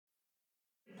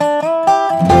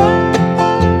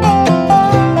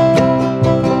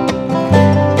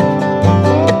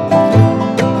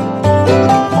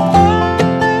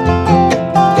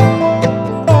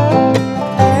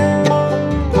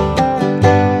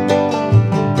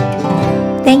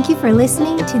Thank you for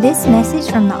listening to this message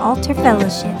from the Altar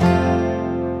Fellowship.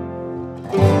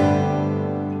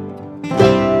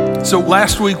 So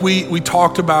last week we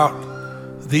talked about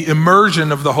the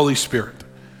immersion of the Holy Spirit.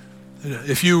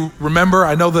 If you remember,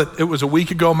 I know that it was a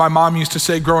week ago, my mom used to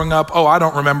say growing up, I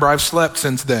don't remember, I've slept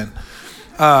since then.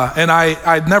 And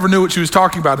I never knew what she was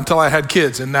talking about until I had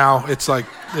kids, and now it's like,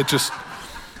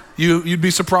 you'd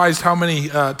be surprised how many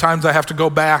times I have to go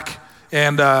back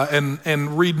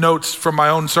and read notes from my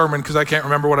own sermon because I can't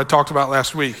remember what I talked about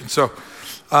last week. And so,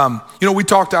 we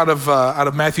talked out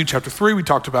of Matthew chapter 3. We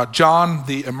talked about John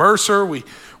the immerser. We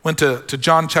went to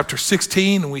John chapter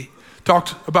 16, and we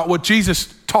talked about what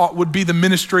Jesus taught would be the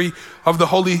ministry of the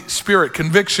Holy Spirit,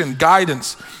 conviction,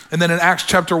 guidance. And then in Acts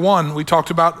chapter 1, we talked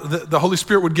about the Holy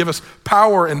Spirit would give us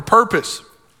power and purpose.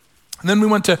 And then we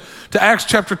went to Acts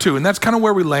chapter 2, and that's kind of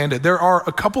where we landed. There are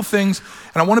a couple things,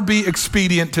 and I want to be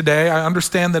expedient today. I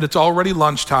understand that it's already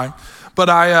lunchtime, but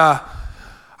I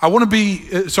want to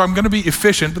be, so I'm going to be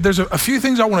efficient, but there's a few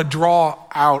things I want to draw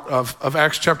out of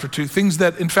Acts chapter 2, things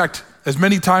that, in fact, as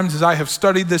many times as I have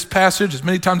studied this passage, as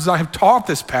many times as I have taught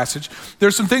this passage,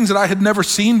 there's some things that I had never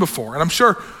seen before, and I'm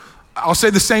sure I'll say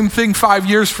the same thing 5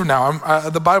 years from now.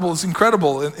 The Bible is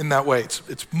incredible in that way.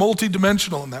 It's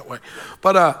multi-dimensional in that way.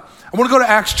 But I want to go to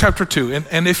Acts chapter 2.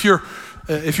 And if you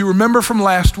remember from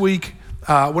last week,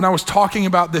 when I was talking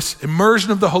about this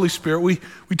immersion of the Holy Spirit, we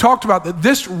talked about that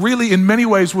this really in many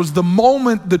ways was the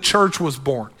moment the church was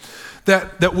born.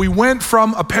 That we went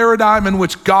from a paradigm in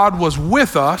which God was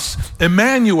with us,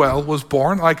 Emmanuel was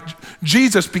born, like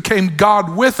Jesus became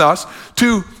God with us,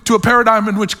 to a paradigm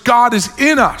in which God is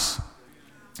in us.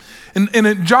 And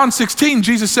in John 16,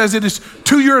 Jesus says, "It is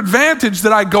to your advantage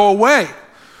that I go away.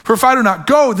 For if I do not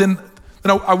go, then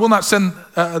I will not send,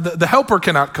 the helper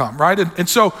cannot come," right? And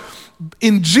so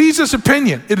in Jesus'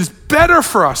 opinion, it is better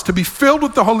for us to be filled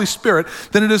with the Holy Spirit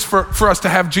than it is for us to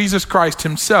have Jesus Christ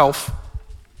himself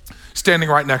standing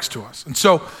right next to us. And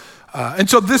so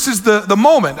this is the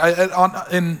moment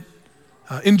in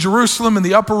Jerusalem, in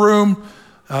the upper room,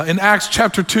 in Acts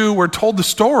chapter 2, we're told the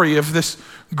story of this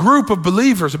group of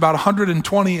believers, about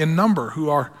 120 in number, who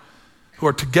are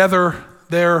together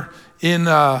there in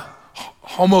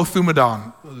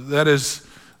homothumadon. That is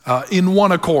in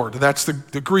one accord. That's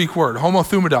the Greek word,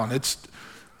 homothumadon. It's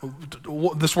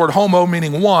this word homo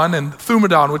meaning one, and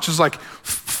thumadon, which is like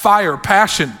fire,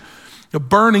 passion, a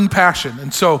burning passion.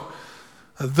 And so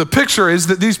the picture is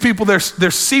that these people, they're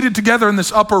seated together in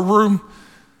this upper room.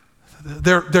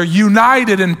 They're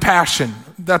united in passion.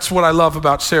 That's what I love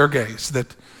about Sergei's,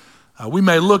 that we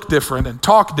may look different and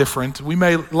talk different. We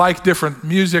may like different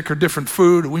music or different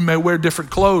food. We may wear different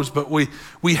clothes, but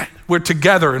we're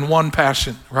together in one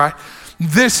passion, right?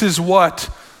 This is what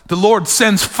the Lord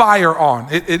sends fire on.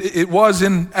 It was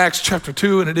in Acts chapter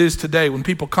 2, and it is today when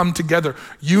people come together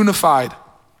unified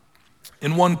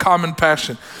in one common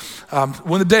passion.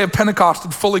 When the day of Pentecost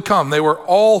had fully come, they were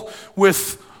all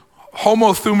with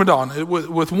homothumadon,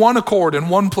 with one accord in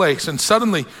one place, and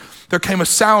suddenly there came a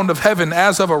sound of heaven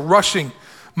as of a rushing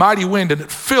mighty wind, and it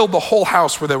filled the whole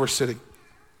house where they were sitting.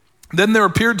 Then there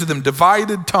appeared to them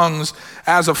divided tongues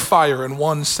as of fire, and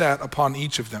one sat upon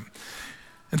each of them.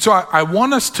 And so I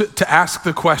want us to ask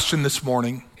the question this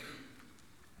morning,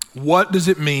 what does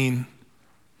it mean,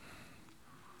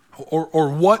 or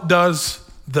what does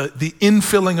the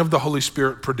infilling of the Holy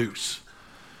Spirit produce?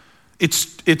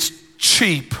 It's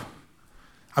cheap.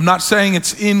 I'm not saying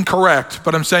it's incorrect,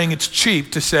 but I'm saying it's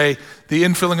cheap to say the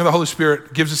infilling of the Holy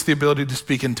Spirit gives us the ability to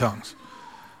speak in tongues.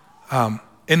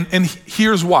 And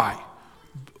here's why.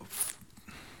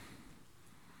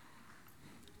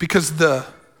 Because the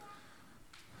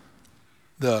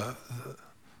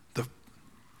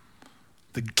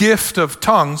gift of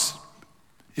tongues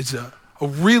is a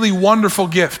really wonderful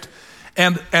gift.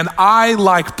 And I,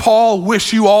 like Paul,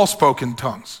 wish you all spoke in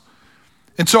tongues.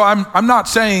 And so I'm not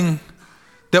saying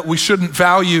that we shouldn't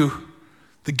value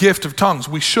the gift of tongues.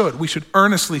 We should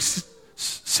earnestly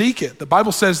seek it. The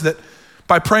Bible says that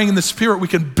by praying in the Spirit, we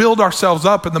can build ourselves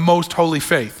up in the most holy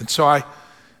faith. And so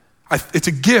it's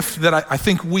a gift that I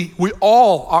think we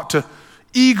all ought to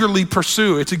eagerly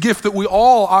pursue. It's a gift that we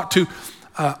all ought to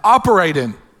operate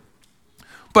in.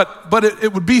 But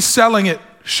it would be selling it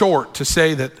short to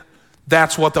say that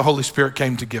that's what the Holy Spirit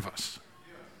came to give us.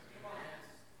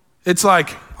 It's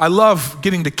like, I love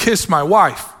getting to kiss my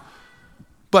wife,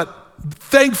 but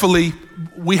thankfully,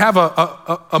 we have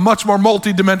a much more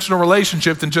multi-dimensional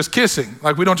relationship than just kissing.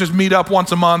 Like, we don't just meet up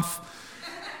once a month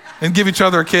and give each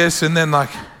other a kiss and then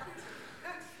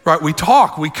right, we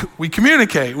talk, we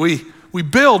communicate, we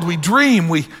build, we dream,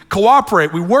 we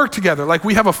cooperate, we work together. Like,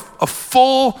 we have a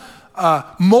full,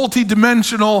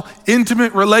 multi-dimensional,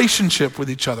 intimate relationship with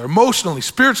each other, emotionally,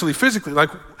 spiritually, physically. Like,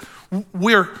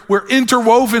 we're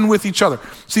interwoven with each other.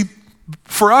 See,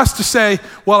 for us to say,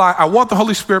 well, I want the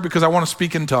Holy Spirit because I want to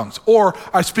speak in tongues, or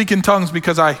I speak in tongues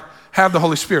because I have the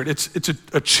Holy Spirit, it's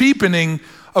a cheapening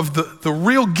of the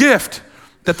real gift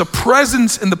that the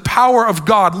presence and the power of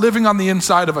God living on the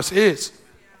inside of us is.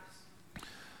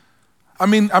 I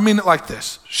mean it like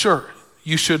this. Sure,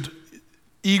 you should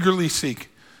eagerly seek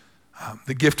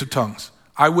the gift of tongues.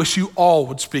 I wish you all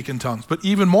would speak in tongues, but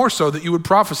even more so that you would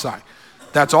prophesy.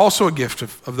 That's also a gift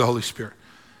of the Holy Spirit.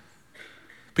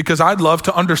 Because I'd love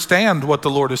to understand what the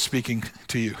Lord is speaking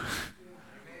to you,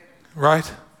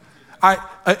 right?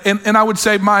 And I would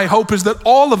say my hope is that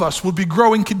all of us would be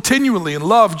growing continually in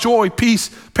love, joy, peace,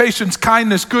 patience,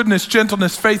 kindness, goodness,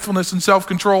 gentleness, faithfulness, and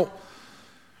self-control.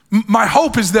 My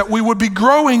hope is that we would be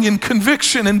growing in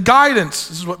conviction and guidance.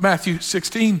 This is what Matthew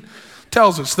 16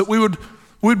 tells us, that we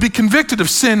would be convicted of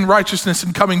sin, righteousness,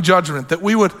 and coming judgment, that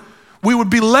we would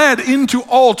be led into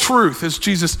all truth, as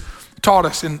Jesus taught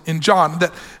us in John,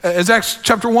 that as Acts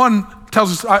chapter 1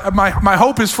 tells us, my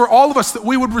hope is for all of us that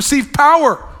we would receive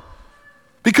power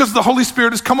because the Holy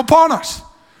Spirit has come upon us.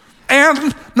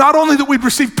 And not only that we'd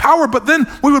receive power, but then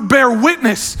we would bear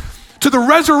witness to the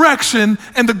resurrection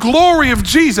and the glory of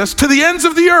Jesus to the ends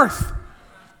of the earth.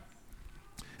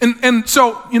 And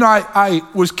so, I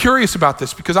was curious about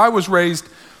this because I was raised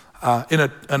in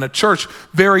a church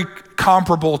very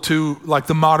comparable to like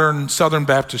the modern Southern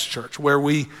Baptist church, where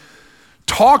we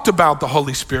talked about the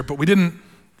Holy Spirit, but we didn't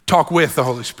talk with the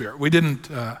Holy Spirit. We didn't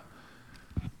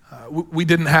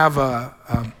have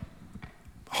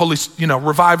holy,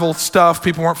 revival stuff.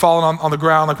 People weren't falling on the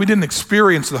ground. Like, we didn't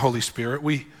experience the Holy Spirit.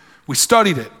 We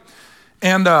studied it,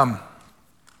 and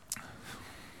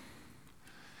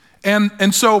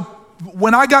so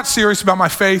when I got serious about my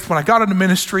faith, when I got into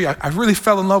ministry, I really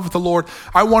fell in love with the Lord.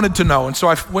 I wanted to know. And so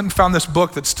I went and found this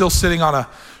book that's still sitting on a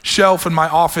shelf in my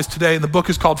office today. And the book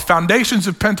is called Foundations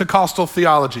of Pentecostal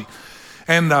Theology.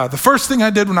 And the first thing I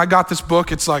did when I got this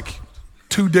book, it's like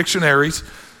 2 dictionaries.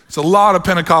 It's a lot of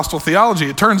Pentecostal theology.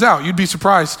 It turns out, you'd be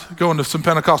surprised going to some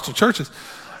Pentecostal churches.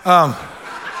 But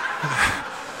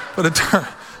it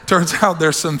turns out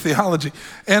there's some theology.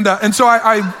 And so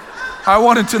I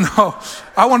wanted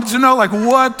to know, like,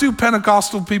 what do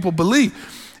Pentecostal people believe?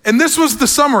 And this was the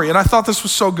summary, and I thought this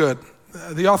was so good.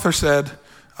 The author said,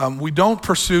 we don't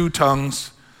pursue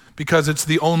tongues because it's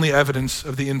the only evidence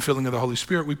of the infilling of the Holy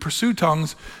Spirit. We pursue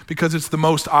tongues because it's the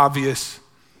most obvious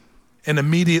and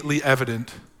immediately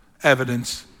evident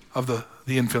evidence of the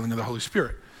infilling of the Holy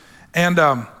Spirit. And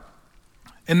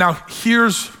now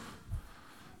here's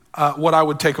what I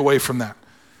would take away from that.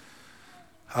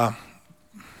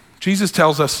 Jesus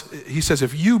tells us, he says,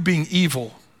 if you being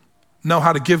evil know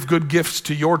how to give good gifts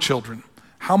to your children,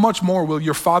 how much more will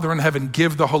your Father in heaven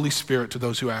give the Holy Spirit to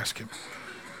those who ask him?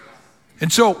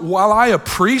 And so while I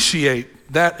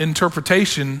appreciate that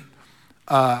interpretation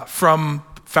from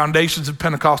Foundations of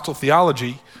Pentecostal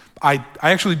Theology, I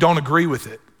actually don't agree with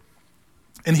it.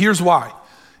 And here's why.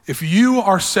 If you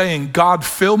are saying, God,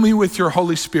 fill me with your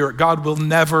Holy Spirit, God will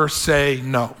never say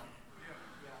no.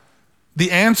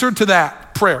 The answer to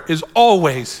that prayer is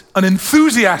always an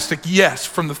enthusiastic yes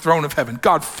from the throne of heaven.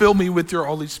 God, fill me with your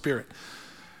Holy Spirit.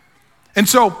 And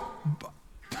so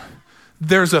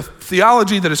there's a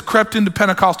theology that has crept into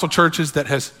Pentecostal churches that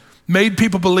has made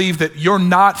people believe that you're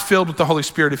not filled with the Holy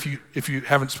Spirit if you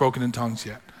haven't spoken in tongues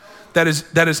yet. That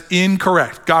is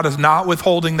incorrect. God is not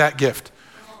withholding that gift.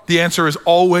 The answer is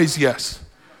always yes.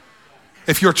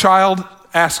 If your child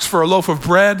asks for a loaf of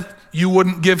bread, you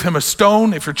wouldn't give him a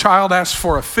stone. If your child asks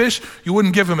for a fish, you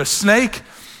wouldn't give him a snake.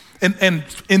 And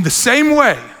in the same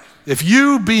way, if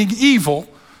you, being evil,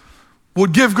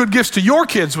 would give good gifts to your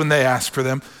kids when they ask for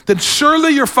them, then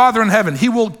surely your Father in heaven, he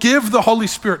will give the Holy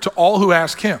Spirit to all who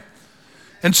ask him.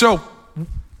 And so,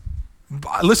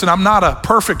 listen, I'm not a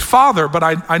perfect father, but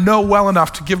I know well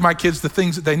enough to give my kids the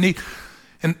things that they need.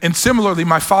 And similarly,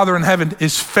 my Father in heaven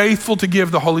is faithful to give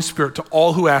the Holy Spirit to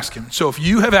all who ask him. So if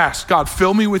you have asked, God,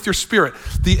 fill me with your Spirit,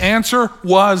 the answer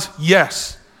was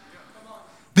yes.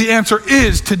 The answer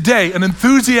is today an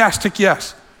enthusiastic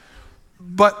yes.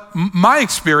 But my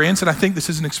experience, and I think this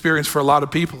is an experience for a lot of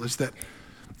people, is that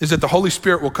the Holy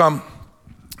Spirit will come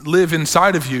live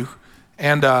inside of you,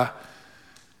 and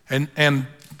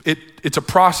it's a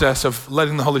process of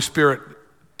letting the Holy Spirit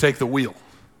take the wheel,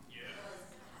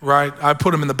 right? I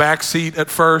put him in the back seat at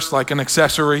first, like an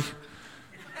accessory.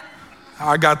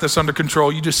 I got this under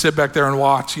control. You just sit back there and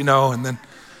watch, and then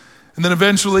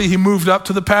eventually he moved up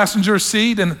to the passenger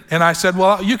seat, and I said,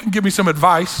 well, you can give me some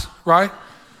advice, right?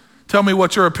 Tell me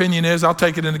what your opinion is. I'll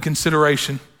take it into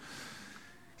consideration.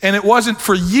 And it wasn't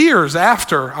for years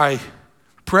after I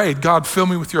prayed, God, fill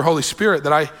me with your Holy Spirit,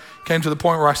 that I came to the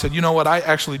point where I said, you know what? I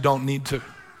actually don't need to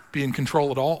be in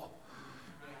control at all.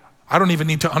 I don't even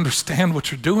need to understand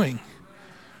what you're doing.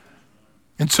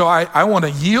 And so I want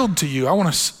to yield to you. I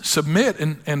want to submit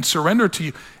and surrender to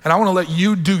you. And I want to let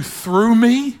you do through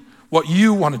me what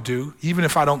you want to do, even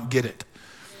if I don't get it.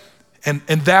 And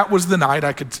that was the night.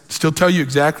 I could still tell you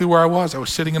exactly where I was. I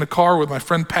was sitting in a car with my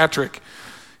friend Patrick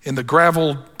in the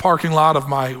gravel parking lot of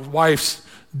my wife's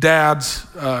dad's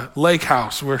lake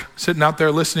house. We're sitting out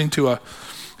there listening to a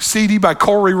CD by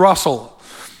Corey Russell.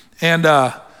 And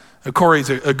Corey's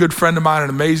a good friend of mine, an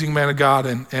amazing man of God.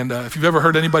 And if you've ever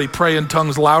heard anybody pray in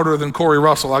tongues louder than Corey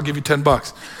Russell, I'll give you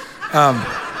 $10.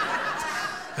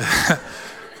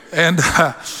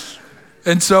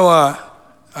 And so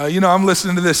I'm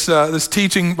listening to this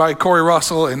teaching by Corey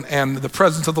Russell, and the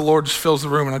presence of the Lord just fills the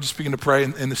room, and I just begin to pray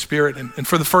in the Spirit. And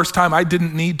for the first time, I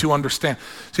didn't need to understand.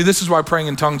 See, this is why praying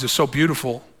in tongues is so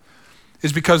beautiful,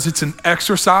 is because it's an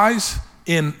exercise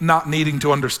in not needing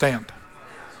to understand.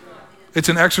 It's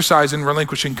an exercise in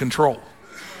relinquishing control.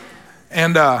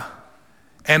 And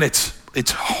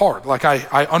it's hard. Like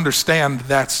I understand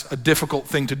that's a difficult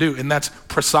thing to do, and that's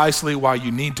precisely why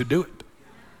you need to do it.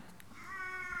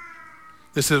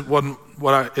 This wasn't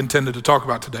what I intended to talk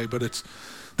about today, but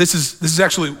this is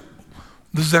actually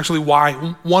why,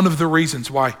 one of the reasons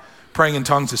why praying in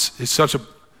tongues is such a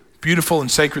beautiful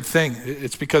and sacred thing.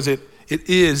 It's because it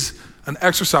is an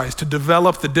exercise to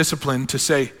develop the discipline to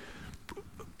say,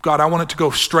 God, I want it to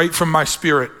go straight from my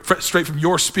spirit, straight from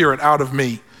your spirit out of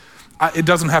me. It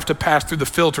doesn't have to pass through the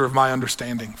filter of my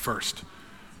understanding first.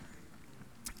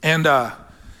 And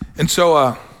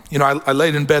so I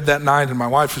laid in bed that night, and my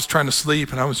wife was trying to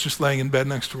sleep, and I was just laying in bed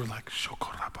next to her like,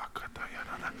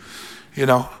 it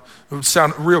would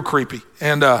sound real creepy.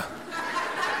 And but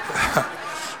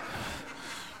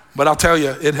I'll tell you,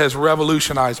 it has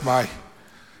revolutionized my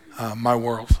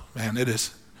world, man. It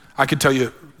is. I could tell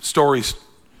you stories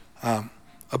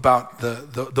about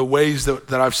the ways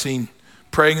that I've seen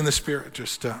praying in the Spirit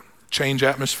just change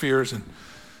atmospheres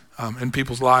and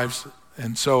people's lives.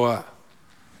 And so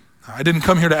I didn't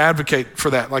come here to advocate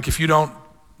for that. Like, if you don't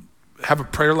have a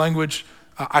prayer language,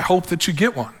 I hope that you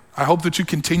get one. I hope that you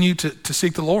continue to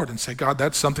seek the Lord and say, God,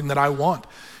 that's something that I want,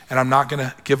 and I'm not going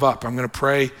to give up. I'm going to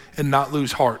pray and not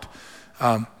lose heart.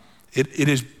 It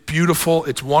is beautiful.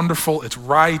 It's wonderful. It's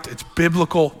right. It's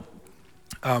biblical.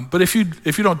 But if you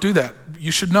don't do that,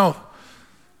 you should know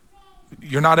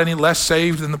you're not any less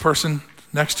saved than the person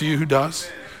next to you who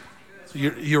does.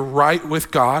 You're right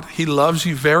with God. He loves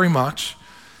you very much.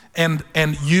 And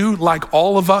you, like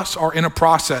all of us, are in a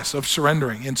process of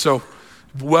surrendering. And so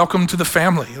welcome to the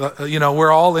family.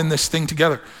 We're all in this thing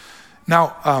together.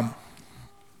 Now,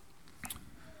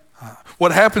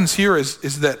 what happens here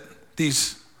is that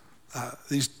these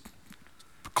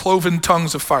cloven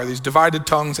tongues of fire, these divided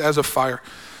tongues as of fire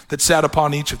that sat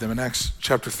upon each of them in Acts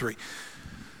chapter 3.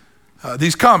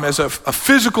 These come as a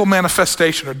physical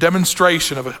manifestation or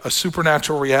demonstration of a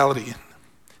supernatural reality. And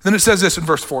then it says this in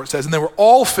verse 4. It says, and they were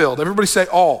all filled. Everybody say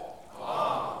all.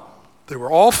 All. They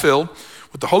were all filled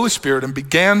with the Holy Spirit and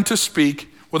began to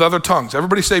speak with other tongues.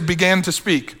 Everybody say began to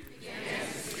speak. Began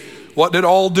to speak. What did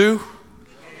all do?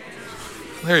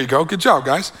 There you go. Good job,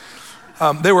 guys.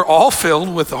 They were all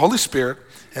filled with the Holy Spirit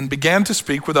and began to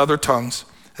speak with other tongues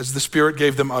as the Spirit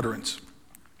gave them utterance.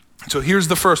 So here's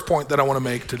the first point that I want to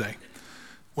make today.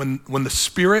 When the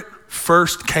Spirit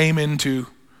first came into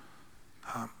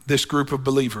this group of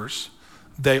believers,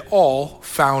 they all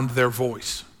found their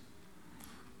voice.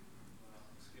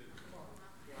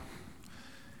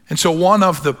 And so one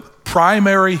of the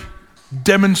primary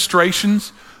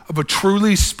demonstrations of a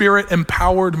truly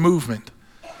Spirit-empowered movement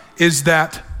is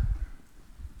that,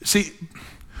 see,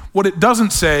 what it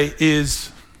doesn't say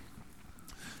is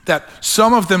that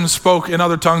some of them spoke in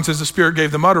other tongues as the Spirit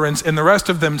gave them utterance, and the rest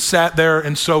of them sat there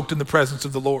and soaked in the presence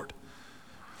of the Lord.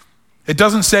 It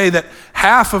doesn't say that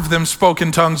half of them spoke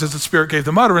in tongues as the Spirit gave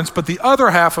them utterance, but the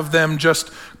other half of them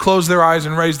just closed their eyes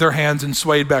and raised their hands and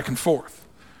swayed back and forth.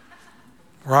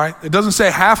 Right? It doesn't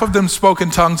say half of them spoke in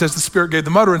tongues as the Spirit gave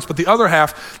them utterance, but the other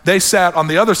half, they sat on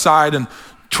the other side and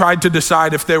tried to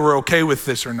decide if they were okay with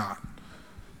this or not.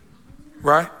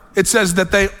 Right? It says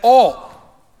that they all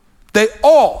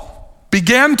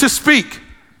began to speak.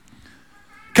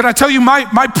 Can I tell you,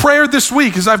 my prayer this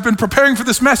week as I've been preparing for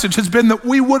this message has been that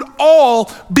we would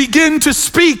all begin to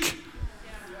speak.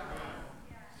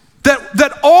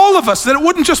 That all of us, that it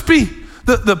wouldn't just be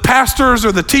the pastors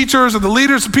or the teachers or the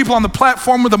leaders, the people on the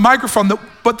platform with a microphone,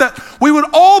 but that we would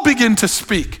all begin to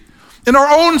speak in our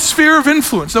own sphere of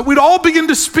influence, that we'd all begin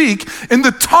to speak in the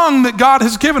tongue that God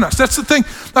has given us. That's the thing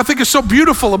I think is so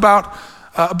beautiful about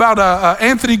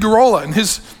Anthony Garola and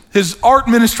his art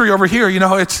ministry over here. You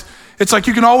know, it's like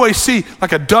you can always see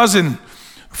like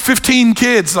 15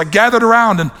 kids like gathered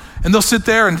around and they'll sit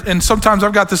there and sometimes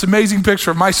I've got this amazing picture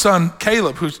of my son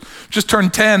Caleb, who's just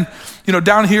turned 10, you know,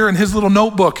 down here in his little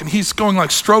notebook, and he's going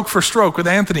like stroke for stroke with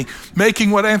Anthony,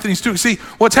 making what Anthony's doing. See,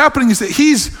 what's happening is that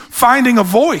he's finding a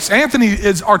voice. Anthony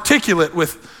is articulate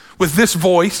with this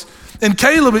voice, and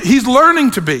Caleb, he's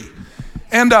learning to be.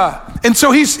 And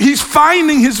so he's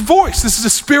finding his voice. This is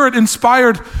a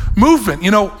Spirit-inspired movement.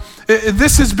 You know,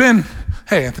 this has been,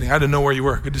 hey Anthony, I didn't know where you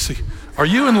were. Good to see you. Are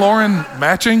you and Lauren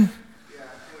matching?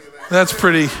 That's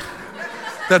pretty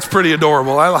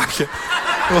adorable. I like it.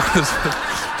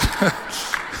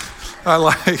 I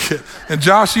like it. And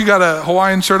Josh, you got a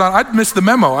Hawaiian shirt on. I missed the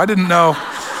memo. I didn't know.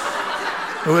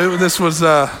 This was,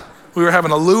 we were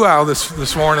having a luau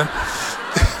this morning.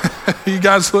 You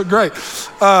guys look great.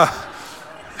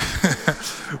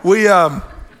 We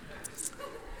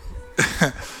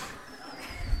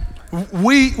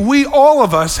all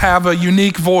of us have a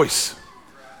unique voice.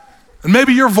 And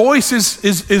maybe your voice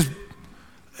is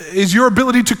your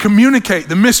ability to communicate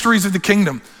the mysteries of the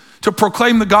kingdom, to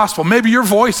proclaim the gospel. Maybe your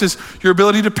voice is your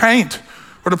ability to paint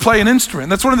or to play an instrument.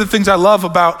 That's one of the things I love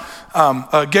about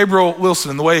Gabriel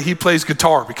Wilson and the way he plays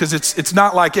guitar, because it's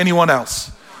not like anyone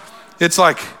else. It's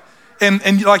like,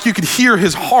 and like you could hear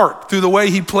his heart through the way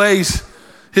he plays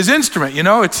his instrument. You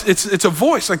know, it's a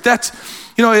voice like that's,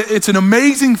 you know, it's an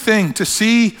amazing thing to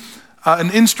see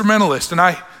an instrumentalist. And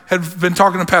I had been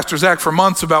talking to Pastor Zach for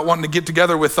months about wanting to get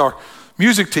together with our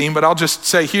music team, but I'll just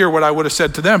say here what I would have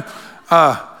said to them.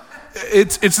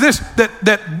 It's this,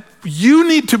 that you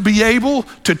need to be able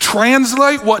to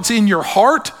translate what's in your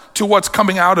heart to what's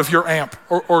coming out of your amp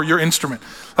or your instrument.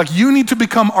 Like you need to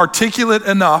become articulate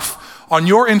enough on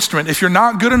your instrument. If you're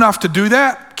not good enough to do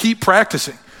that, keep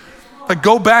practicing. Like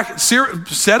go back,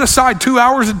 set aside 2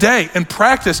 hours a day and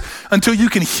practice until you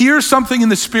can hear something in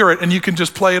the spirit and you can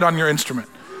just play it on your instrument.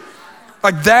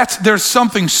 Like there's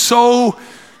something so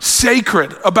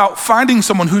sacred about finding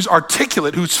someone who's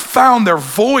articulate, who's found their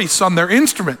voice on their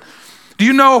instrument. Do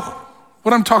you know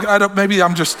what I'm talking about?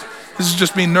 This is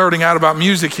just me nerding out about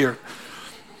music here.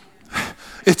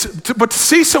 But to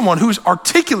see someone who's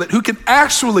articulate, who can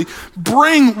actually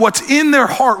bring what's in their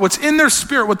heart, what's in their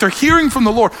spirit, what they're hearing from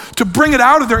the Lord, to bring it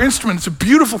out of their instrument, it's a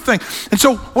beautiful thing. And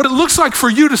so what it looks like for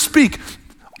you to speak,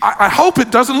 I hope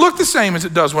it doesn't look the same as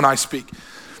it does when I speak.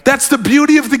 That's the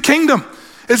beauty of the kingdom,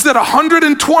 is that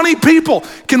 120 people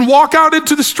can walk out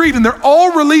into the street and they're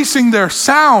all releasing their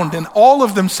sound, and all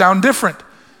of them sound different.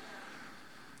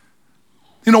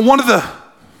 You know, one of the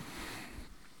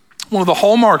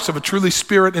hallmarks of a truly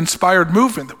Spirit-inspired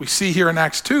movement that we see here in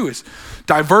Acts 2 is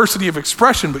diversity of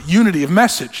expression, but unity of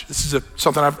message. This is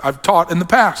something I've taught in the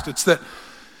past. It's that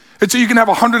you can have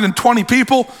 120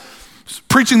 people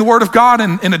preaching the word of God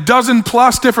in a dozen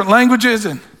plus different languages,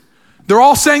 and they're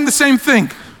all saying the same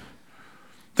thing.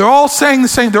 They're all saying the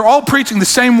same, they're all preaching the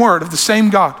same word of the same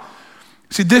God.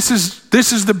 See, this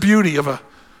is the beauty of a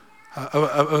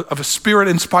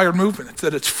Spirit-inspired movement. It's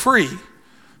that it's free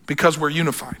because we're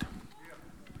unified.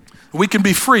 We can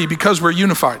be free because we're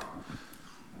unified.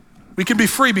 We can be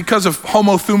free because of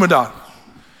homothumadon,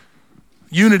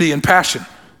 unity and passion,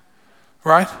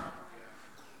 right?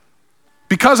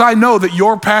 Because I know that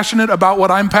you're passionate about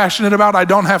what I'm passionate about, I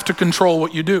don't have to control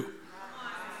what you do.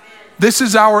 This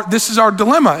is our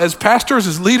dilemma as pastors,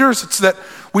 as leaders. It's that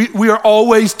we are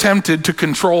always tempted to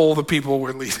control the people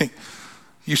we're leading.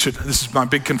 This is my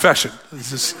big confession.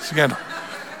 Again,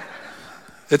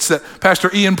 it's that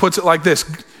Pastor Ian puts it like this.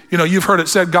 You know, you've heard it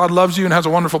said, God loves you and has a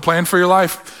wonderful plan for your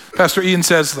life. Pastor Ian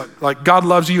says, like God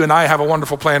loves you and I have a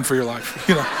wonderful plan for your life.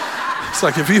 You know, it's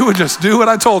like if you would just do what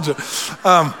I told you.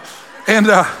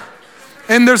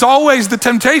 And there's always the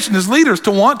temptation as leaders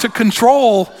to want to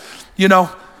control, you know,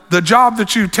 the job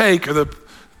that you take or the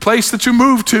place that you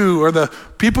move to or the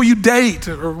people you date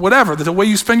or whatever, the way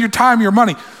you spend your time, your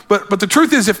money. But the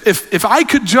truth is, if I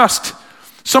could just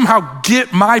somehow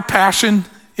get my passion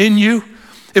in you,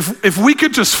 if we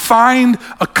could just find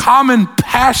a common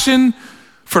passion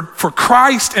for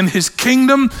Christ and his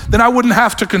kingdom, then I wouldn't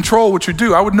have to control what you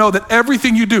do. I would know that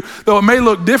everything you do, though it may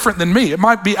look different than me, it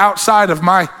might be outside of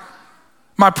my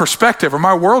my perspective or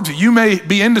my worldview. You may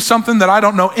be into something that I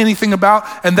don't know anything about,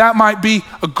 and that might be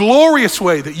a glorious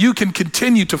way that you can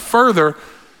continue to further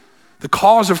the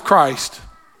cause of Christ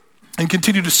and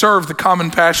continue to serve the common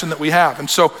passion that we have. And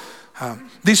so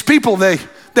these people, they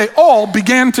all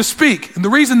began to speak. And the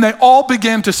reason they all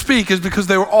began to speak is because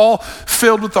they were all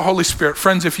filled with the Holy Spirit.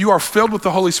 Friends, if you are filled with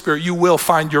the Holy Spirit, you will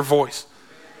find your voice.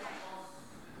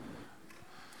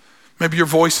 Maybe your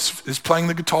voice is playing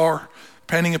the guitar,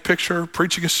 painting a picture,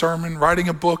 preaching a sermon, writing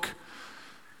a book,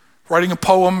 writing a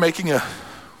poem, making a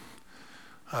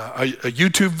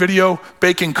YouTube video,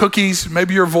 baking cookies.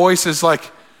 Maybe your voice is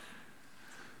like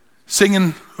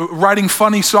singing, writing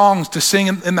funny songs to sing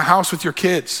in the house with your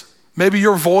kids. Maybe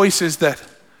your voice is that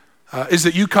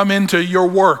you come into your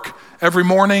work every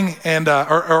morning and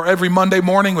or every Monday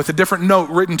morning with a different note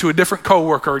written to a different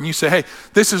coworker, and you say, hey,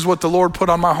 this is what the Lord put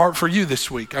on my heart for you this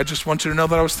week. I just want you to know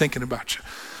that I was thinking about you.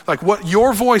 Like what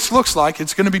your voice looks like,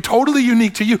 it's going to be totally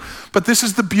unique to you, but this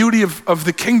is the beauty of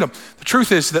the kingdom. The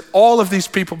truth is that all of these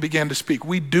people began to speak.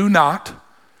 We do not,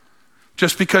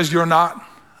 just because you're not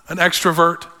an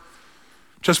extrovert,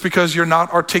 just because you're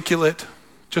not articulate,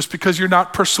 just because you're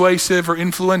not persuasive or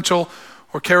influential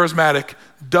or charismatic,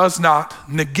 does not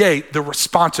negate the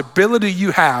responsibility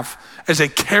you have as a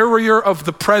carrier of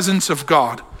the presence of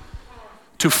God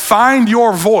to find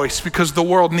your voice, because the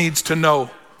world needs to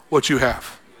know what you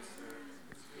have.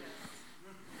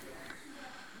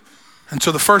 And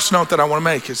so the first note that I want to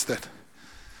make is that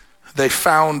they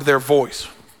found their voice.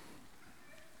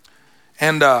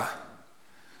 And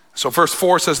so verse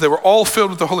 4 says, they were all filled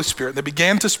with the Holy Spirit. They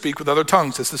began to speak with other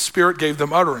tongues as the Spirit gave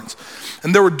them utterance.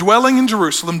 And there were dwelling in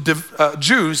Jerusalem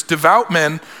Jews, devout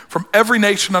men from every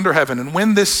nation under heaven. And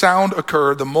when this sound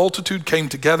occurred, the multitude came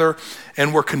together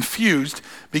and were confused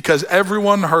because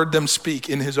everyone heard them speak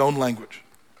in his own language.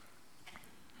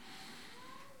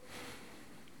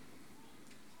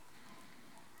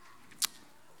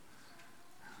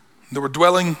 There were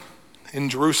dwelling in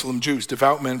Jerusalem Jews,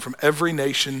 devout men from every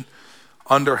nation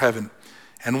under heaven.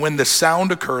 And when the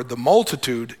sound occurred, the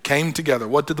multitude came together.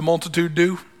 What did the multitude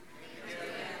do?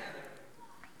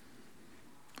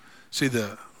 See,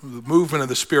 the movement of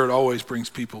the Spirit always brings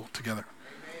people together.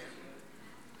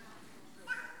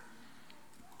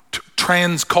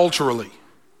 Transculturally.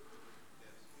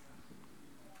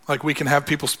 Like we can have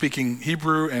people speaking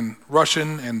Hebrew and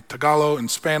Russian and Tagalog and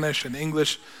Spanish and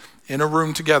English in a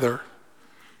room together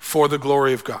for the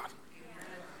glory of God.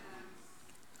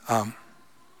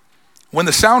 When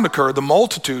the sound occurred, the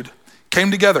multitude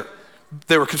came together.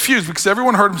 They were confused because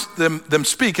everyone heard them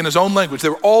speak in his own language. They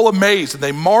were all amazed and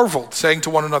they marveled, saying to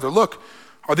one another, look,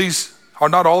 are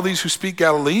not all these who speak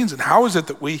Galileans? And how is it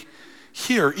that we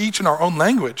hear each in our own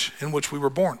language in which we were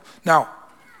born? Now,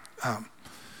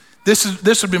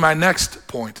 this would be my next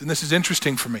point, and this is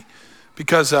interesting for me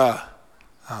because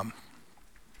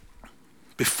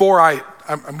before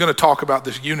I'm going to talk about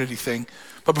this unity thing,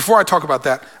 but before I talk about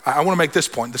that, I want to make this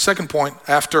point. The second point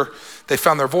after they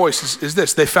found their voice is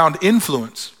this. They found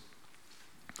influence.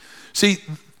 See,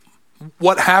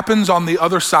 what happens on the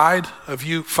other side of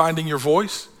you finding your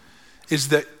voice is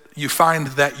that you find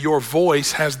that your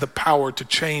voice has the power to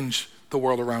change the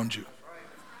world around you.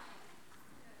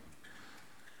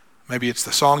 Maybe it's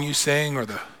the song you sing or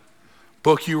the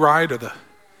book you write or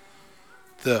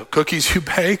the cookies you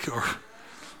bake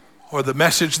or the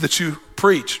message that you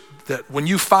preach. That when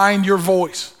you find your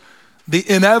voice, the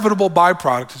inevitable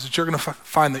byproduct is that you're going to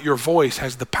find that your voice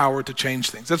has the power to change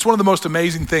things. That's one of the most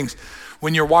amazing things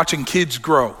when you're watching kids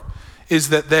grow, is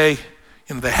that they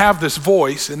have this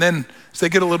voice, and then as they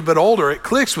get a little bit older, it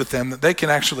clicks with them that they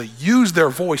can actually use their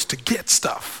voice to get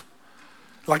stuff.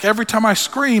 Like every time I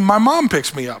scream, my mom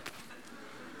picks me up.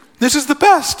 This is the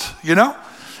best,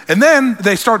 And then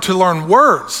they start to learn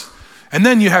words. And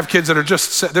then you have kids that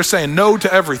are they're saying no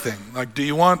to everything. Like, do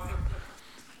you want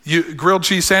grilled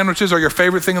cheese sandwiches are your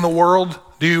favorite thing in the world?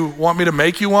 Do you want me to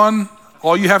make you one?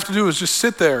 All you have to do is just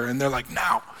sit there. And they're like,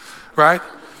 no, right?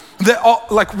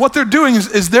 Like what they're doing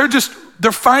is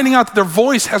they're finding out that their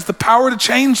voice has the power to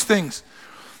change things.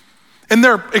 And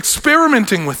they're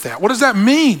experimenting with that. What does that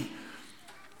mean?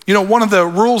 One of the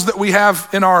rules that we have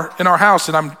in our house,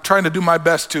 and I'm trying to do my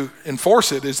best to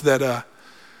enforce it, is that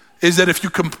if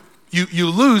you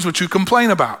lose what you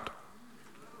complain about.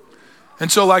 And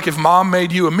so like if mom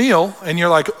made you a meal and you're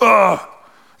like,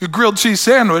 your grilled cheese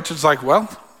sandwich, it's like, well,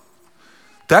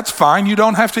 that's fine. You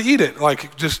don't have to eat it.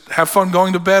 Like just have fun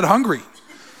going to bed hungry,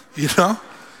 And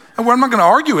I'm not going to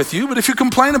argue with you, but if you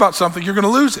complain about something, you're going to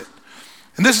lose it.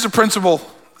 And this is a principle,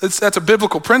 that's a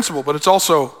biblical principle, but it's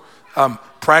also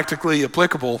practically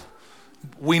applicable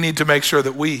we need to make sure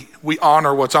that we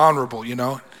honor what's honorable, you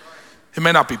know. It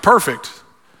may not be perfect,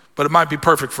 but it might be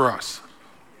perfect for us,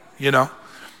 you know.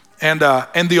 And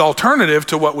the alternative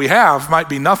to what we have might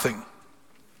be nothing.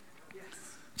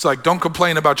 It's like, don't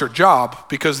complain about your job,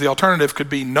 because the alternative could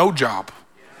be no job,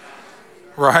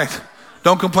 right?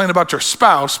 Don't complain about your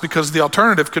spouse, because the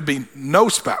alternative could be no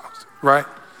spouse, right?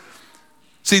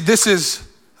 See, this is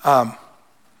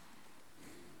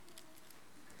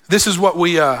what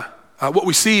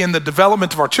we see in the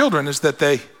development of our children, is that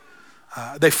they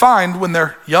find when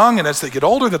they're young and as they get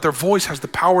older that their voice has the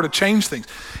power to change things.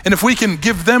 And if we can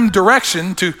give them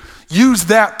direction to use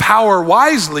that power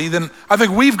wisely, then I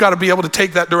think we've got to be able to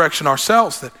take that direction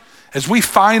ourselves, that as we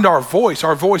find our voice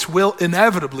will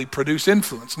inevitably produce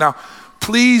influence. Now,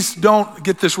 please don't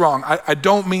get this wrong. I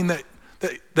don't mean that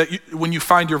when you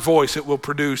find your voice, it will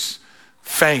produce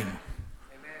fame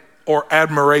or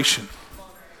admiration.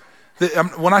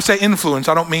 When I say influence,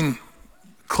 I don't mean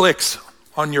clicks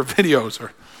on your videos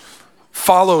or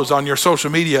follows on your social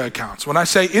media accounts. When I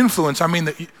say influence, I mean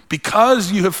that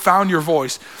because you have found your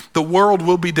voice, the world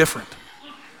will be different.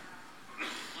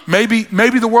 Maybe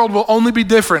the world will only be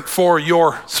different for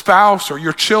your spouse or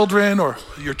your children or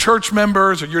your church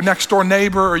members or your next door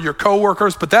neighbor or your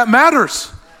coworkers, but that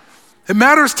matters. It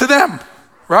matters to them,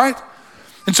 right?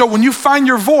 And so when you find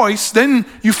your voice, then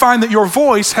you find that your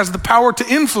voice has the power to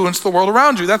influence the world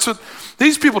around you. That's what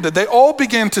these people did. They all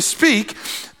began to speak,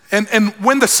 and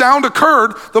when the sound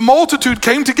occurred, the multitude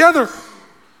came together.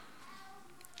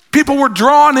 People were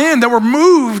drawn in. They were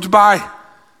moved by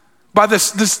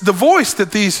the voice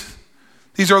that these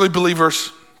early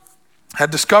believers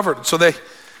had discovered. So they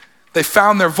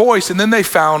found their voice, and then they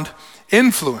found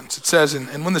influence. It says,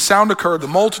 and when the sound occurred, the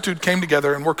multitude came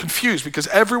together and were confused because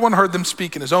everyone heard them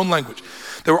speak in his own language.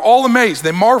 They were all amazed.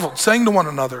 They marveled, saying to one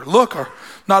another, "Look, are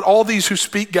not all these who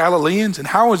speak Galileans? And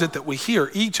how is it that we hear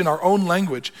each in our own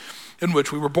language in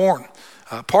which we were born?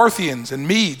 Parthians and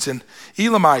Medes and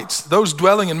Elamites, those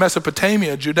dwelling in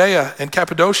Mesopotamia, Judea and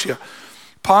Cappadocia,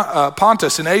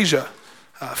 Pontus and Asia,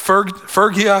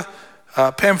 Phrygia,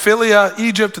 Pamphylia,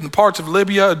 Egypt, and the parts of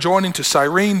Libya adjoining to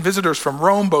Cyrene, visitors from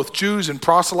Rome, both Jews and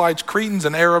proselytes, Cretans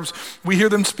and Arabs, we hear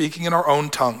them speaking in our own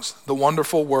tongues, the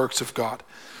wonderful works of God."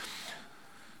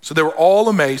 So they were all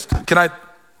amazed.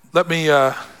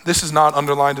 This is not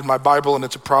underlined in my Bible, and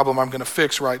it's a problem I'm going to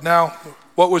fix right now.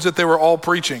 What was it they were all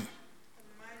preaching?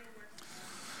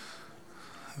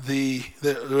 They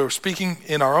were speaking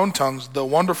in our own tongues, the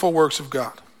wonderful works of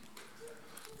God.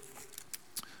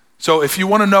 So if you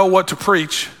want to know what to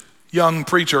preach, young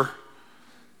preacher,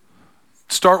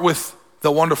 start with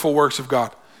the wonderful works of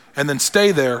God and then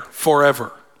stay there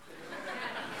forever.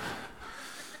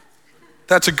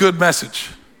 That's a good message.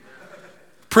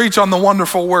 Preach on the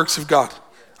wonderful works of God.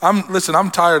 I'm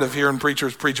tired of hearing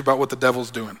preachers preach about what the devil's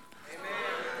doing.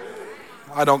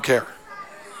 I don't care.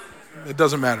 It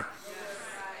doesn't matter.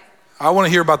 I want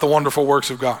to hear about the wonderful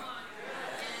works of God.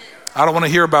 I don't want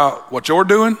to hear about what you're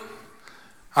doing.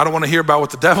 I don't want to hear about what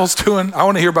the devil's doing. I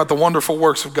want to hear about the wonderful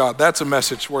works of God. That's a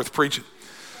message worth preaching.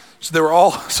 So they were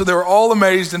all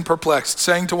amazed and perplexed,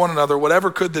 saying to one another,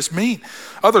 "Whatever could this mean?"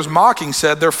 Others mocking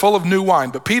said, "They're full of new wine."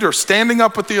 But Peter, standing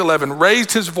up with the 11,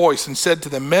 raised his voice and said to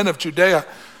them, "Men of Judea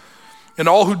and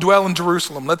all who dwell in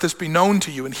Jerusalem, let this be known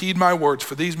to you and heed my words,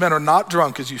 for these men are not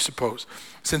drunk as you suppose,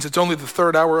 since it's only the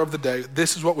third hour of the day.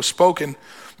 This is what was spoken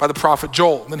by the prophet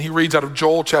Joel." And then he reads out of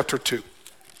Joel chapter 2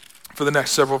 for the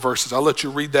next several verses. I'll let you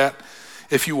read that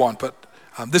if you want, but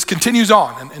this continues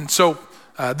on. And so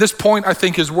this point, I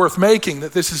think, is worth making,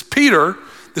 that this is Peter,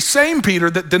 the same Peter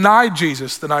that denied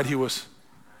Jesus the night he was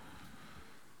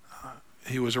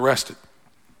arrested.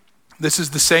 This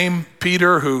is the same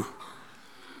Peter who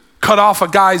cut off a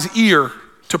guy's ear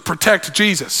to protect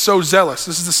Jesus, so zealous.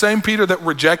 This is the same Peter that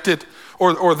rejected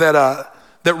or that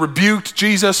rebuked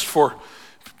Jesus for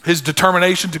his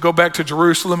determination to go back to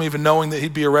Jerusalem, even knowing that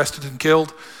he'd be arrested and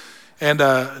killed. And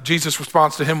Jesus'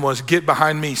 response to him was, "Get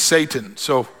behind me, Satan."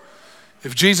 So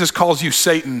if Jesus calls you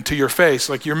Satan to your face,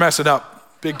 like, you're messing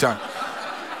up big time.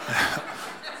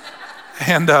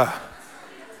 And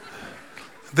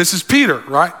this is Peter,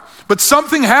 right? But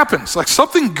something happens, like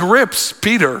something grips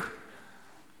Peter,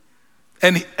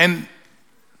 and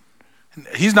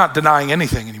he's not denying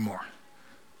anything anymore.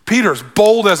 Peter's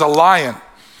bold as a lion.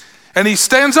 And he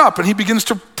stands up and he begins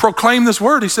to proclaim this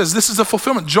word. He says, "This is a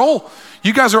fulfillment. Joel,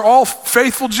 you guys are all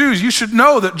faithful Jews. You should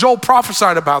know that Joel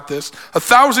prophesied about this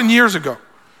 1,000 years ago.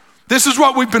 This is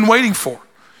what we've been waiting for.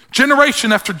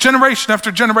 Generation after generation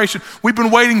after generation, we've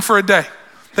been waiting for a day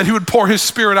that he would pour his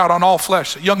spirit out on all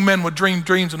flesh. That young men would dream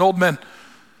dreams and old men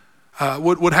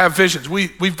would have visions.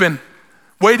 We've been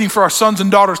waiting for our sons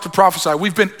and daughters to prophesy.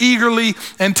 We've been eagerly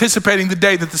anticipating the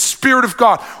day that the Spirit of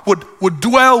God would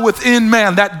dwell within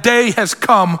man. That day has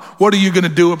come. What are you going to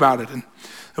do about it? And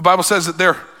the Bible says that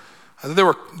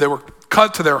they were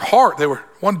cut to their heart. They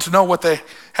wanted to know what they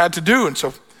had to do. And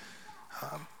so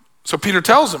Peter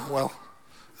tells them,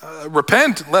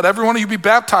 repent and let every one of you be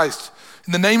baptized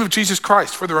in the name of Jesus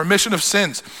Christ for the remission of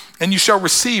sins, and you shall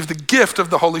receive the gift of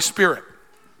the Holy Spirit.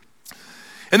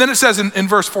 And then it says in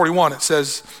verse 41, it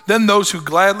says, then those who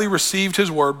gladly received his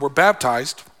word were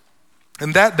baptized,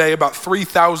 and that day about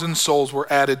 3,000 souls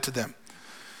were added to them.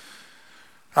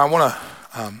 Now, I want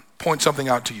to point something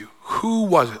out to you. Who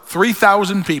was it?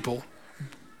 3,000 people.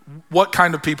 What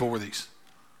kind of people were these?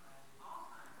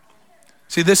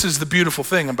 See, this is the beautiful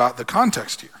thing about the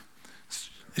context here.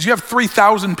 Is you have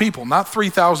 3,000 people, not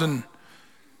 3,000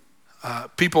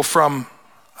 people from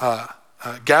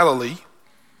Galilee,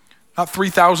 not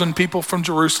 3,000 people from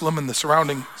Jerusalem and the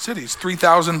surrounding cities,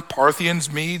 3,000 Parthians,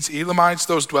 Medes, Elamites,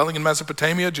 those dwelling in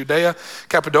Mesopotamia, Judea,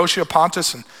 Cappadocia,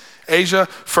 Pontus, and Asia,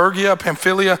 Phrygia,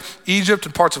 Pamphylia, Egypt,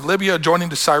 and parts of Libya, adjoining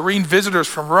to Cyrene, visitors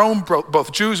from Rome,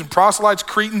 both Jews and proselytes,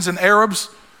 Cretans and Arabs,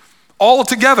 all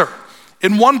together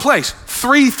in one place.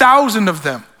 3,000 of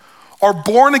them are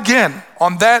born again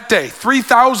on that day.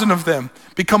 3,000 of them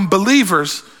become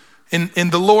believers in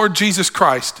the Lord Jesus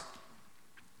Christ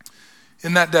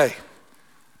in that day.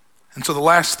 And so the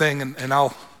last thing, and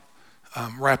I'll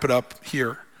wrap it up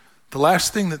here. The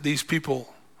last thing that these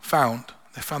people found,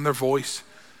 they found their voice,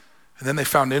 and then they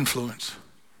found influence,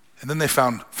 and then they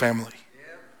found family.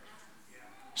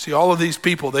 See, all of these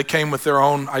people, they came with their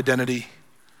own identity.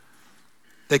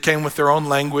 They came with their own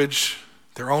language,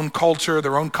 their own culture,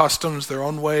 their own customs, their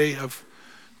own way of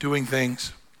doing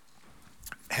things.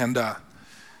 And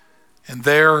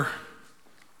there,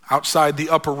 outside the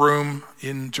upper room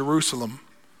in Jerusalem,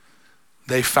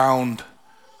 they found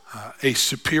a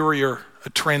superior, a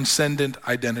transcendent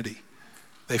identity.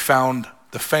 They found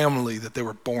the family that they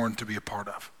were born to be a part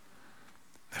of.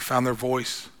 They found their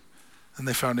voice, and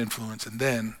they found influence, and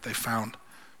then they found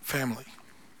family.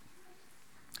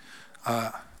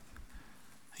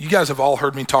 You guys have all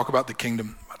heard me talk about the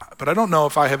kingdom, but I don't know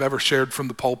if I have ever shared from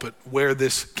the pulpit where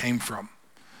this came from.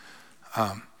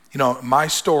 My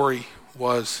story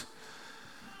was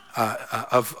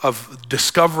of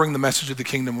discovering the message of the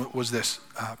kingdom was this.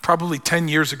 Probably 10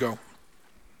 years ago,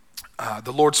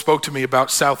 the Lord spoke to me about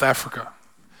South Africa.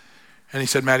 And he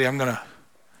said, Mattie, I'm gonna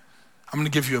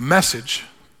give you a message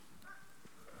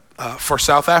for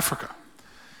South Africa.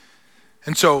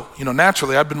 And so,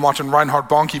 naturally, I'd been watching Reinhard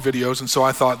Bonnke videos, and so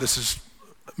I thought,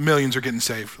 millions are getting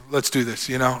saved. Let's do this,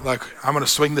 I'm gonna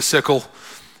swing the sickle.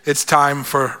 It's time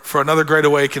for another great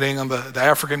awakening on the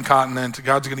African continent.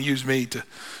 God's gonna use me to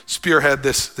spearhead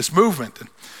this movement.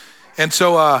 And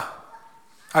so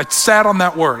I sat on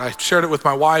that word. I shared it with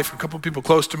my wife, a couple of people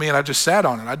close to me, and I just sat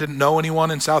on it. I didn't know anyone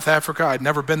in South Africa. I'd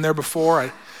never been there before.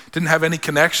 I didn't have any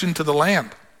connection to the land.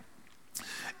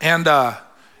 And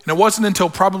it wasn't until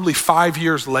probably 5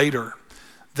 years later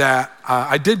that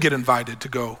I did get invited to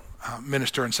go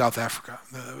minister in South Africa.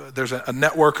 There's a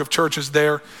network of churches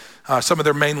there. Some of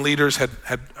their main leaders had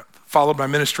followed my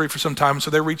ministry for some time, so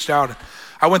they reached out.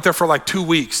 I went there for like 2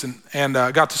 weeks and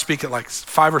got to speak at like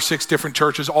 5 or 6 different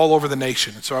churches all over the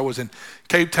nation. And so I was in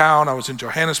Cape Town, I was in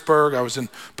Johannesburg, I was in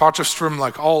Potchefstroom,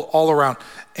 like all around.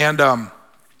 And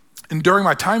during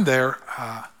my time there,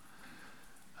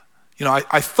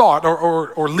 I thought,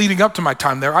 or leading up to my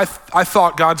time there, I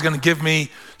thought God's going to give me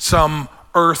some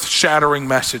earth-shattering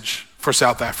message for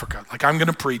South Africa. Like, I'm going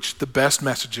to preach the best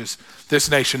messages this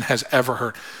nation has ever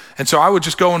heard. And so I would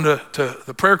just go into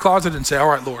the prayer closet and say, all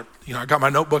right, Lord, I got my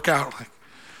notebook out. Like,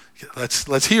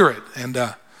 let's hear it. And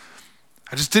I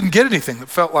just didn't get anything that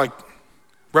felt like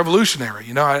revolutionary.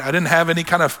 I didn't have any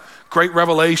kind of great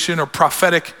revelation or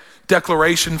prophetic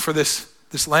declaration for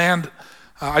this land.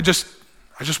 I just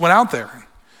went out there.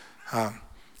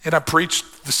 And I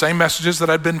preached the same messages that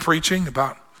I'd been preaching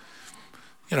about,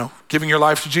 giving your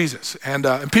life to Jesus. And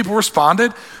people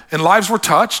responded, and lives were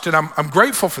touched, and I'm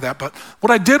grateful for that. But what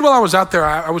I did while I was out there,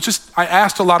 I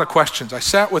asked a lot of questions. I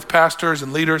sat with pastors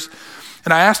and leaders,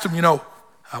 and I asked them,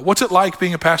 what's it like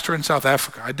being a pastor in South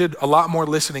Africa? I did a lot more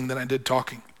listening than I did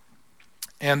talking.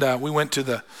 And we went to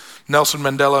the Nelson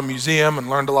Mandela Museum and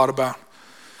learned a lot about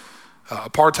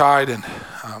apartheid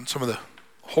and some of the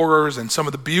horrors and some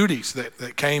of the beauties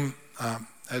that came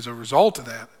as a result of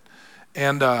that.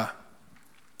 And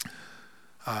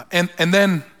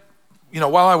then,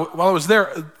 while I was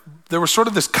there was sort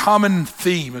of this common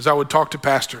theme as I would talk to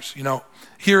pastors.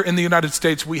 Here in the United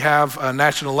States, we have a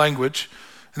national language,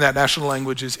 and that national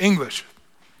language is English.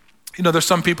 There's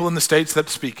some people in the States that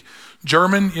speak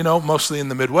German, mostly in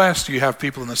the Midwest. You have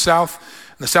people in the South,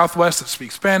 in the Southwest that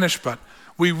speak Spanish, but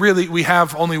we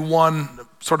have only one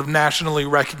sort of nationally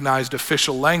recognized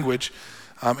official language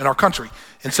in our country.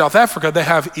 In South Africa, they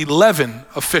have 11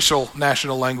 official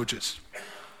national languages.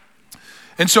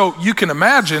 And so you can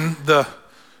imagine the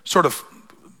sort of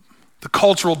the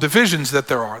cultural divisions that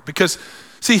there are. Because,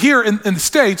 see, here in the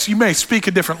States, you may speak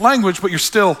a different language, but you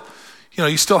still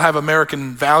have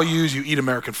American values. You eat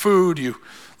American food. You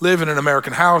live in an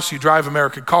American house. You drive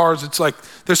American cars. It's like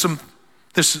there's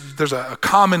a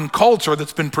common culture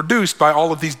that's been produced by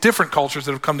all of these different cultures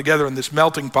that have come together in this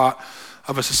melting pot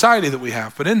of a society that we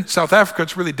have. But in South Africa,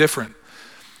 it's really different.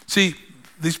 See,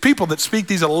 these people that speak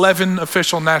these 11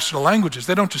 official national languages,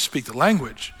 they don't just speak the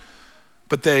language,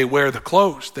 but they wear the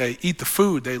clothes, they eat the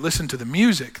food, they listen to the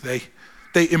music, they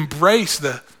embrace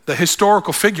the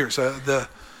historical figures. I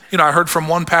heard from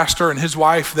one pastor and his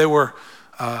wife, they were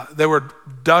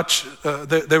Dutch,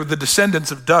 they were the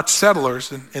descendants of Dutch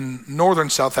settlers in northern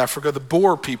South Africa, the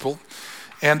Boer people,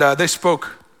 and they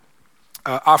spoke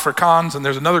Afrikaans, and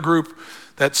there's another group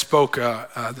that spoke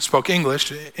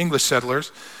English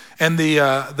settlers. And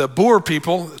the Boer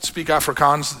people that speak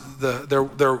Afrikaans,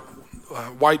 they're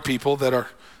white people that are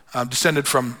descended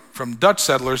from Dutch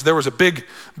settlers. There was a big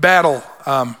battle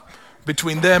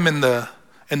between them and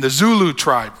the Zulu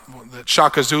tribe that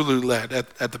Shaka Zulu led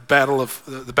at the Battle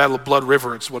of Blood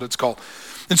River. It's what it's called.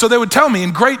 And so they would tell me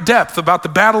in great depth about the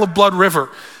Battle of Blood River,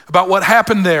 about what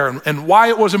happened there and why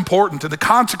it was important and the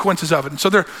consequences of it. And so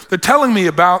they're telling me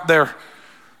about their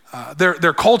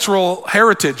cultural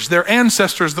heritage, their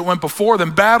ancestors that went before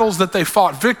them, battles that they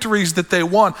fought, victories that they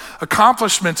won,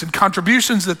 accomplishments and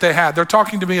contributions that they had. They're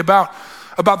talking to me about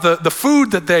the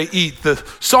food that they eat, the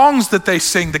songs that they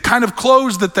sing, the kind of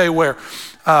clothes that they wear.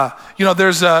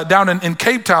 There's down in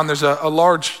Cape Town, there's a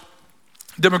large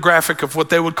demographic of what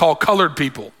they would call colored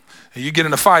people. You get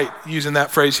in a fight using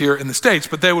that phrase here in the States,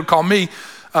 but they would call me,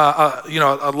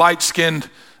 a light-skinned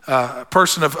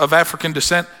person of African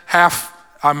descent.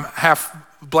 I'm half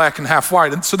black and half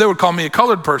white, and so they would call me a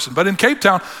colored person. But in Cape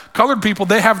Town, colored people,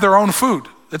 they have their own food.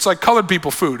 It's like colored people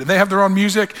food, and they have their own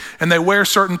music, and they wear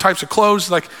certain types of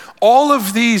clothes. Like all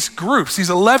of these groups,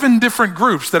 these 11 different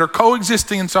groups that are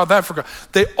coexisting in South Africa,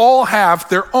 they all have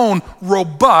their own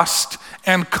robust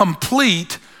and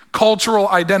complete cultural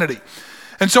identity.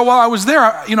 And so while I was there,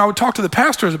 I would talk to the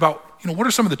pastors about, what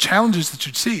are some of the challenges that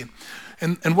you'd see?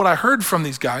 And what I heard from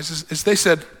these guys is they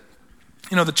said,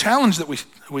 the challenge that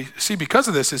we see because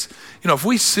of this is, if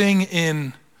we sing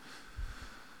in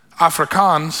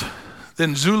Afrikaans,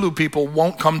 then Zulu people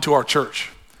won't come to our church.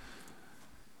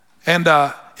 And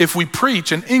if we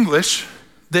preach in English,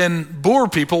 then Boer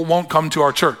people won't come to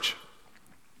our church.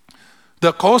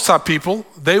 The Xhosa people,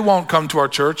 they won't come to our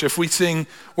church if we sing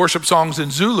worship songs in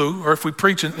Zulu or if we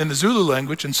preach in the Zulu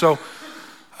language. And so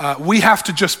we have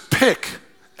to just pick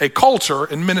a culture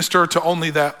and minister to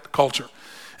only that culture.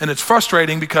 And it's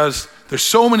frustrating because there's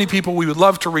so many people, we would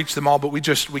love to reach them all, but we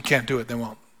can't do it. They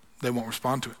won't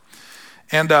respond to it.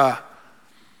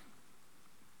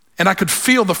 And I could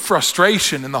feel the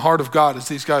frustration in the heart of God as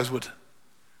these guys with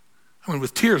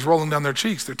tears rolling down their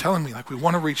cheeks, they're telling me, we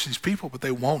want to reach these people, but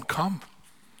they won't come.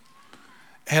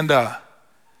 And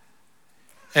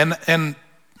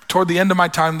toward the end of my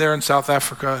time there in South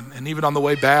Africa, and even on the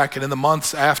way back, and in the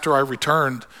months after I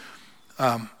returned,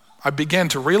 I began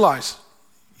to realize,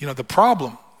 the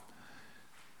problem.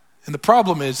 And the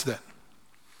problem is that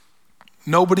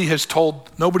nobody is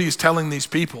telling these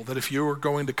people that if you are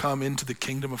going to come into the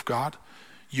kingdom of God,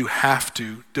 you have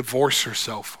to divorce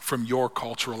yourself from your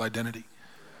cultural identity.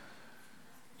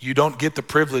 You don't get the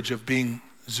privilege of being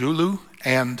Zulu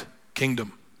and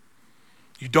kingdom.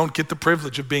 You don't get the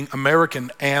privilege of being American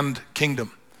and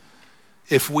kingdom.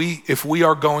 If we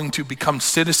are going to become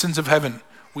citizens of heaven,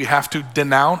 we have to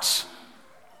denounce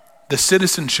the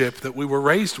citizenship that we were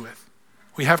raised with.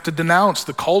 We have to denounce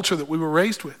the culture that we were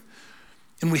raised with.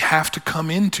 And we have to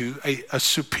come into a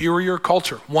superior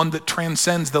culture, one that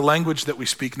transcends the language that we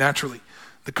speak naturally,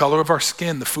 the color of our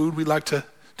skin, the food we like to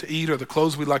eat, or the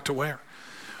clothes we like to wear.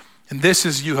 And this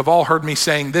is, you have all heard me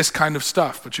saying this kind of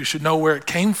stuff, but you should know where it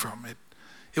came from.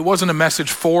 It wasn't a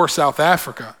message for South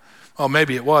Africa. Well,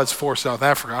 maybe it was for South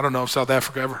Africa. I don't know if South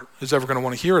Africa is ever going to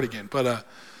want to hear it again, but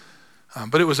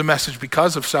it was a message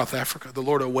because of South Africa. The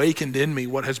Lord awakened in me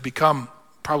what has become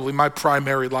probably my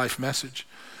primary life message.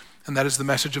 And that is the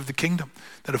message of the kingdom.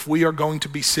 That if we are going to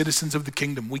be citizens of the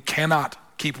kingdom, we cannot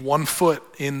keep one foot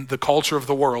in the culture of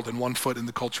the world and one foot in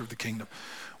the culture of the kingdom.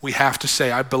 We have to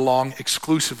say, I belong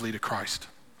exclusively to Christ.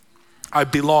 I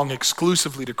belong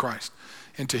exclusively to Christ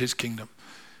and to his kingdom.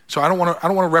 So I don't want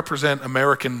to represent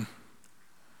American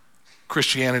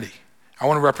Christianity. I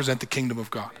want to represent the kingdom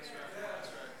of God.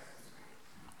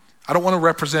 I don't want to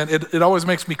represent, it always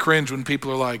makes me cringe when people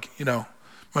are like,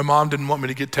 my mom didn't want me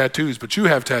to get tattoos, but you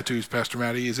have tattoos, Pastor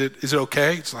Mattie. Is it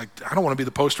okay? It's like, I don't want to be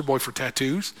the poster boy for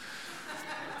tattoos.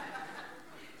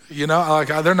 They're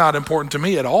not important to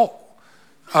me at all.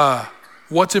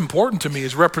 What's important to me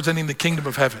is representing the kingdom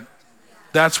of heaven.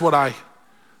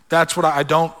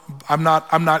 I'm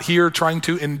not here trying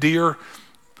to endear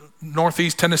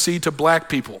Northeast Tennessee to black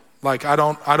people. Like I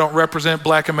don't represent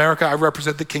black America. I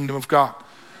represent the kingdom of God.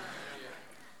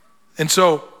 And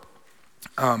so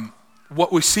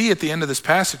what we see at the end of this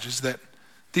passage is that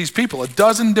these people, a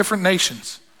dozen different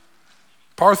nations,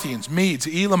 Parthians, Medes,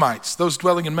 Elamites, those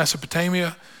dwelling in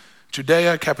Mesopotamia,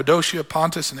 Judea, Cappadocia,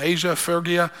 Pontus, and Asia,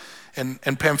 Phrygia,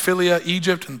 and Pamphylia,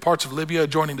 Egypt, and parts of Libya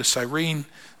adjoining to Cyrene,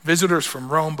 visitors from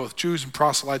Rome, both Jews and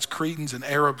proselytes, Cretans and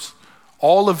Arabs,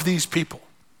 all of these people,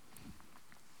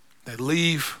 they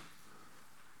leave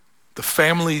the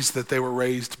families that they were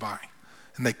raised by,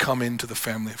 and they come into the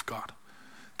family of God.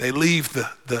 They leave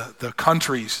the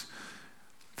countries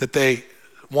that they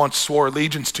once swore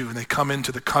allegiance to, and they come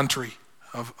into the country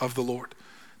of the Lord.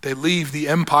 They leave the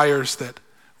empires that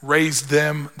raised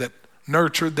them, that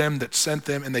nurtured them, that sent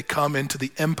them, and they come into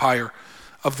the empire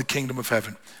of the kingdom of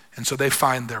heaven. And so they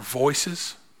find their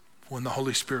voices when the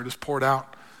Holy Spirit is poured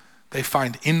out. They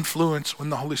find influence when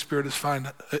the Holy Spirit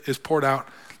is poured out.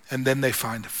 And then they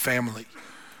find family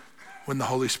when the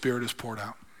Holy Spirit is poured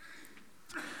out.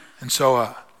 And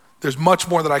so there's much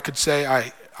more that I could say.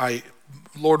 I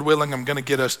Lord willing, I'm going to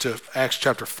get us to Acts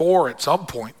chapter 4 at some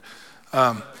point.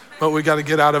 But we got to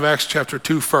get out of Acts chapter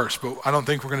 2 first. But I don't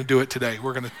think we're going to do it today.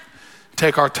 We're going to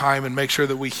take our time and make sure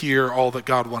that we hear all that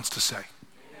God wants to say.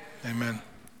 Amen.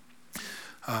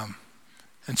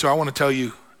 And so I want to tell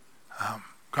you,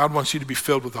 God wants you to be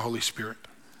filled with the Holy Spirit.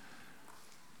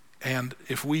 And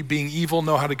if we, being evil,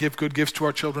 know how to give good gifts to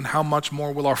our children, how much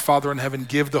more will our Father in heaven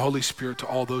give the Holy Spirit to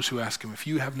all those who ask him? If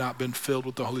you have not been filled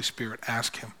with the Holy Spirit,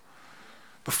 ask him.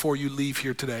 Before you leave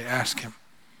here today, ask him.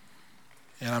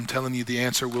 And I'm telling you, the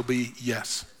answer will be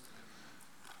yes.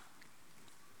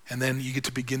 And then you get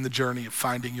to begin the journey of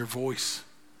finding your voice,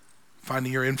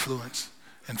 finding your influence,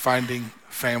 and finding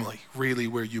family really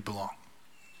where you belong.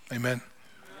 Amen.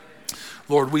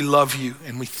 Lord, we love you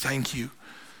and we thank you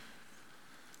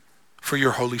for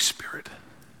your Holy Spirit.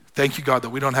 Thank you, God, that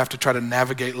we don't have to try to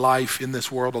navigate life in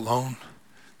this world alone,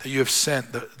 that you have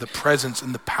sent the presence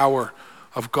and the power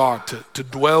of God to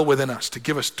dwell within us, to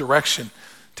give us direction,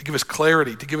 to give us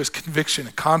clarity, to give us conviction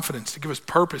and confidence, to give us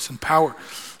purpose and power.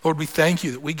 Lord, we thank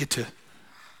you that we get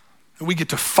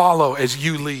to follow as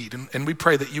you lead. And we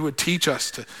pray that you would teach us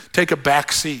to take a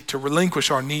back seat, to relinquish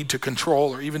our need to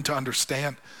control or even to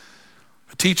understand.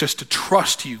 Teach us to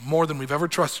trust you more than we've ever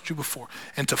trusted you before,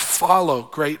 and to follow,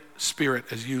 great Spirit,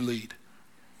 as you lead.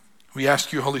 We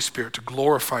ask you, Holy Spirit, to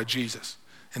glorify Jesus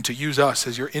and to use us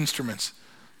as your instruments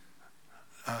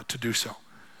to do so.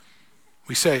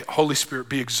 We say, Holy Spirit,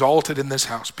 be exalted in this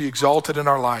house, be exalted in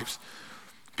our lives,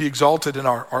 be exalted in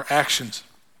our actions.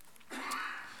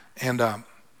 And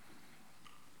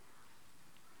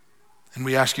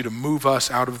we ask you to move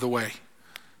us out of the way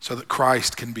so that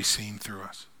Christ can be seen through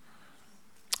us.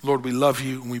 Lord, we love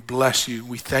you and we bless you.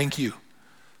 We thank you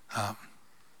that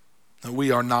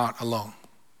we are not alone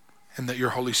and that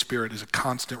your Holy Spirit is a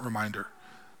constant reminder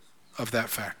of that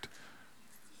fact.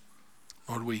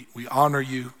 Lord, we honor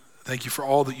you. Thank you for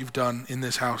all that you've done in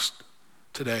this house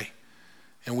today.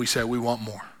 And we say we want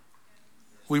more.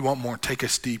 We want more. Take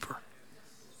us deeper.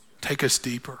 Take us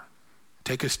deeper.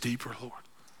 Take us deeper, Lord.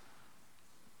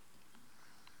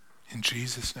 In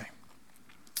Jesus' name,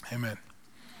 amen.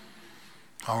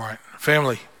 All right,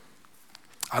 family,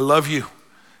 I love you.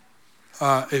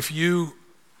 If you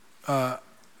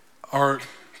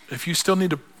still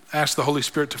need to ask the Holy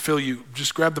Spirit to fill you,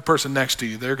 just grab the person next to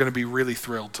you. They're going to be really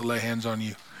thrilled to lay hands on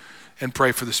you and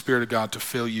pray for the Spirit of God to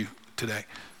fill you today.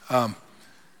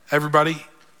 Everybody,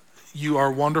 you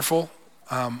are wonderful.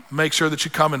 Make sure that you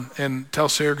come and tell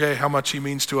Sergey how much he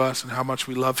means to us and how much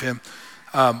we love him.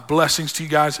 Blessings to you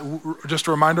guys. Just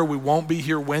a reminder, we won't be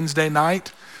here Wednesday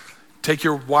night. Take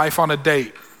your wife on a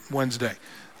date Wednesday.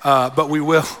 But we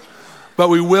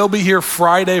will be here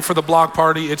Friday for the block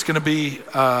party. It's going to be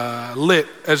lit,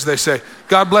 as they say.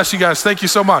 God bless you guys. Thank you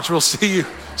so much. We'll see you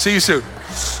soon.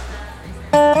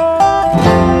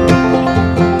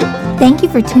 Thank you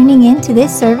for tuning in to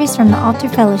this service from the Altar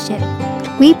Fellowship.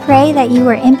 We pray that you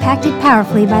were impacted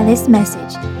powerfully by this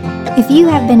message. If you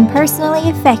have been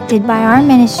personally affected by our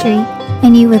ministry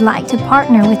and you would like to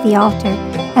partner with the altar,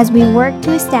 As we work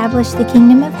to establish the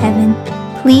kingdom of heaven,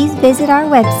 please visit our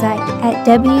website at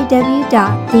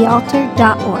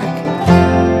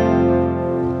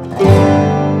www.thealtar.org.